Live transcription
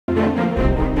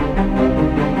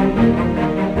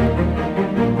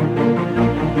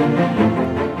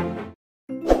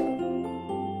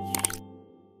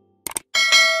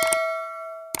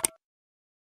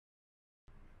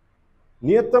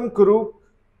नियतं कुरु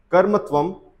कर्मत्वं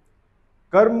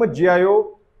कर्म ज्यायो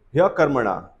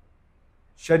ह्यकर्मणा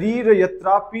शरीर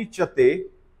यत्रापि चते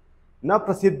न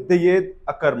प्रसिद्धयेद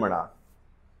अकर्मणा.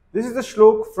 This is a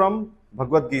shlok from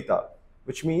Bhagavad Gita,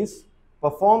 which means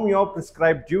perform your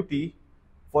prescribed duty,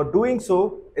 for doing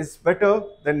so is better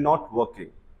than not working.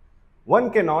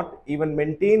 One cannot even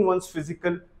maintain one's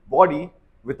physical body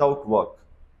without work.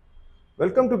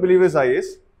 Welcome to Believers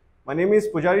IAS. My name is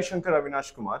Pujari Shankar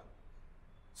Avinash Kumar.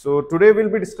 So today we'll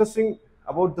be discussing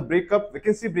about the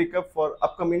vacancy breakup for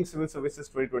upcoming Civil Services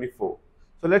 2024.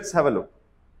 So let's have a look.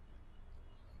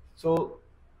 So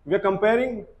we are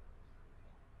comparing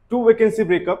two vacancy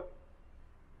breakup.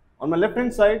 On my left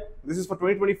hand side, this is for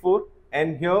 2024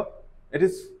 and here it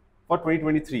is for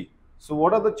 2023. So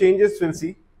what are the changes we'll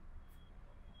see?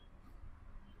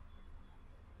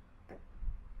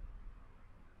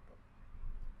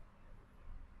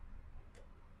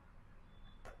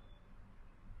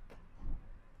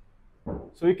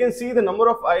 So you can see the number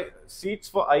of seats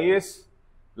for IAS.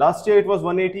 Last year it was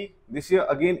 180. This year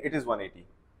again it is 180.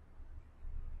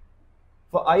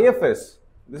 For IFS,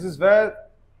 this is where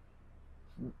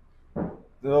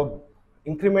the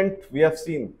increment we have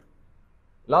seen.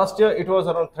 Last year it was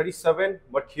around 37,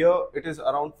 but here it is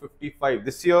around 55.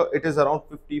 This year it is around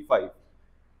 55.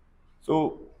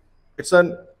 So it's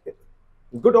a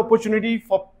good opportunity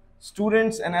for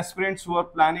students and aspirants who are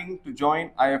planning to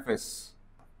join IFS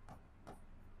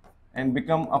and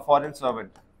become a foreign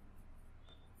servant.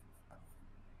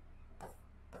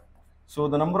 So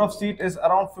the number of seats is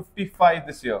around 55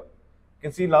 this year. You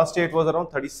can see last year it was around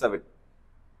 37.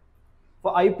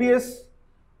 For IPS,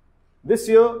 this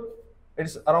year it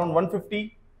is around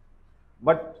 150,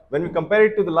 but when we compare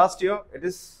it to the last year, it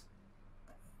is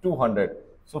 200.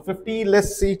 So 50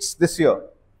 less seats this year.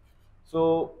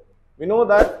 So we know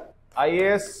that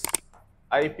IAS,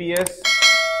 IPS,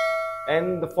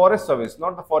 and the forest service,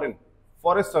 not the foreign,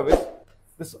 forest service,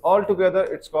 this all together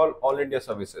it's called All India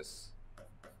Services.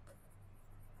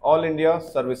 All India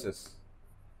Services.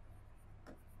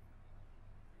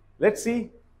 Let's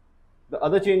see the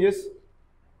other changes.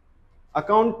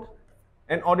 Account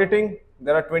and auditing,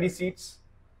 there are 20 seats.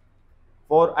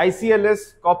 For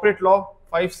ICLS, corporate law,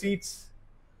 5 seats.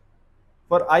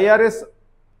 For IRS,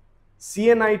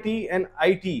 CNIT and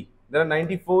IT, there are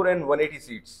 94 and 180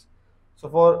 seats. So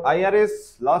for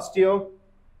IRS last year,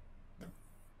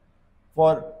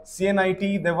 for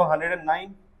CNIT there were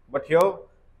 109, but here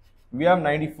we have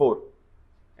 94.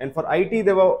 And for IT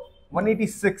there were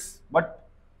 186, but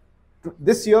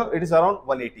this year it is around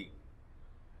 180.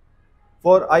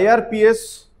 For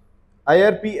IRPS,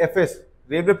 IRPFS,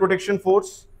 Railway Protection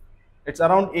Force, it's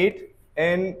around 8,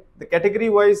 and the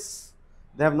category wise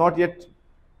they have not yet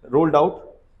rolled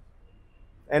out.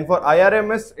 And for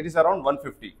IRMS it is around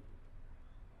 150.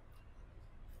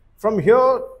 From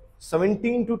here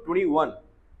 17 to 21,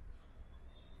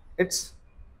 it's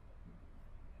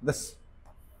this.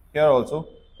 Here also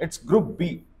it's Group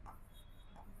B.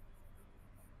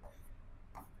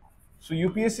 So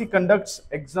UPSC conducts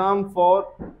exam for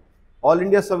All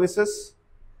India Services,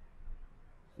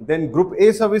 then Group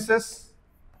A Services,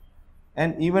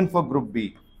 and even for Group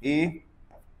B, A,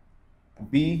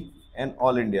 B, and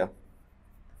All India.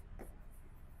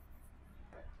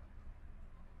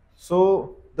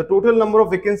 So the total number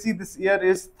of vacancy this year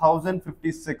is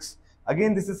 1056.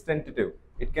 Again, this is tentative.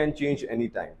 It can change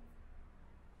anytime.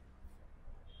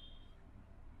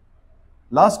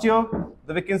 Last year,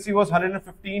 the vacancy was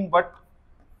 115, but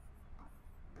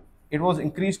it was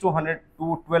increased to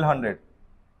 1200.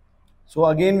 So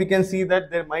again, we can see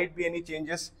that there might be any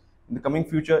changes in the coming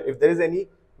future. If there is any,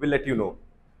 we'll let you know.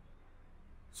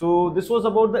 So this was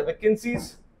about the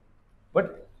vacancies,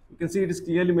 but you can see it is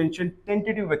clearly mentioned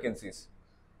tentative vacancies.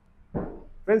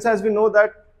 Friends, as we know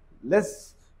that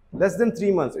less than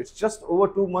 3 months, it's just over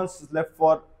 2 months left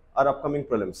for our upcoming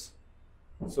prelims.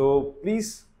 So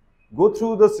please go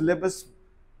through the syllabus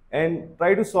and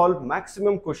try to solve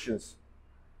maximum questions.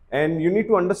 And you need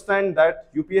to understand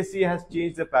that UPSC has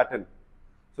changed the pattern.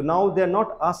 So now they are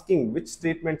not asking which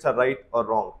statements are right or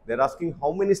wrong. They are asking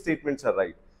how many statements are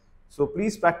right. So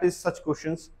please practice such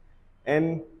questions,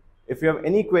 and if you have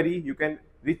any query, you can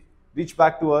reach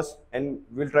back to us and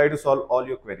we'll try to solve all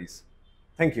your queries.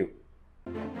 Thank you.